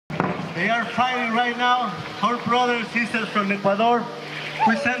They are fighting right now. Our brothers and sisters from Ecuador.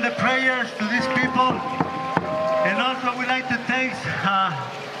 We send the prayers to these people. And also we'd like to thank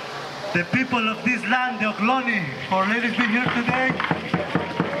the people of this land, the Ogloni, for letting us be here today.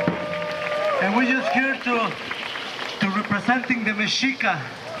 And we're just here to representing the Mexica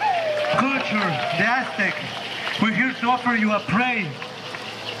culture, the Aztec. We're here to offer you a prayer.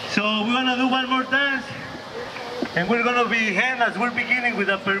 So we're gonna do one more dance, and we're gonna begin as we're beginning with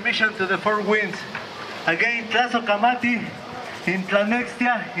a permission to the four winds. Again, Tlazokamati, in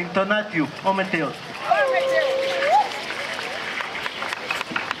Tlanextia, in Tonatiuh, Ometeotl.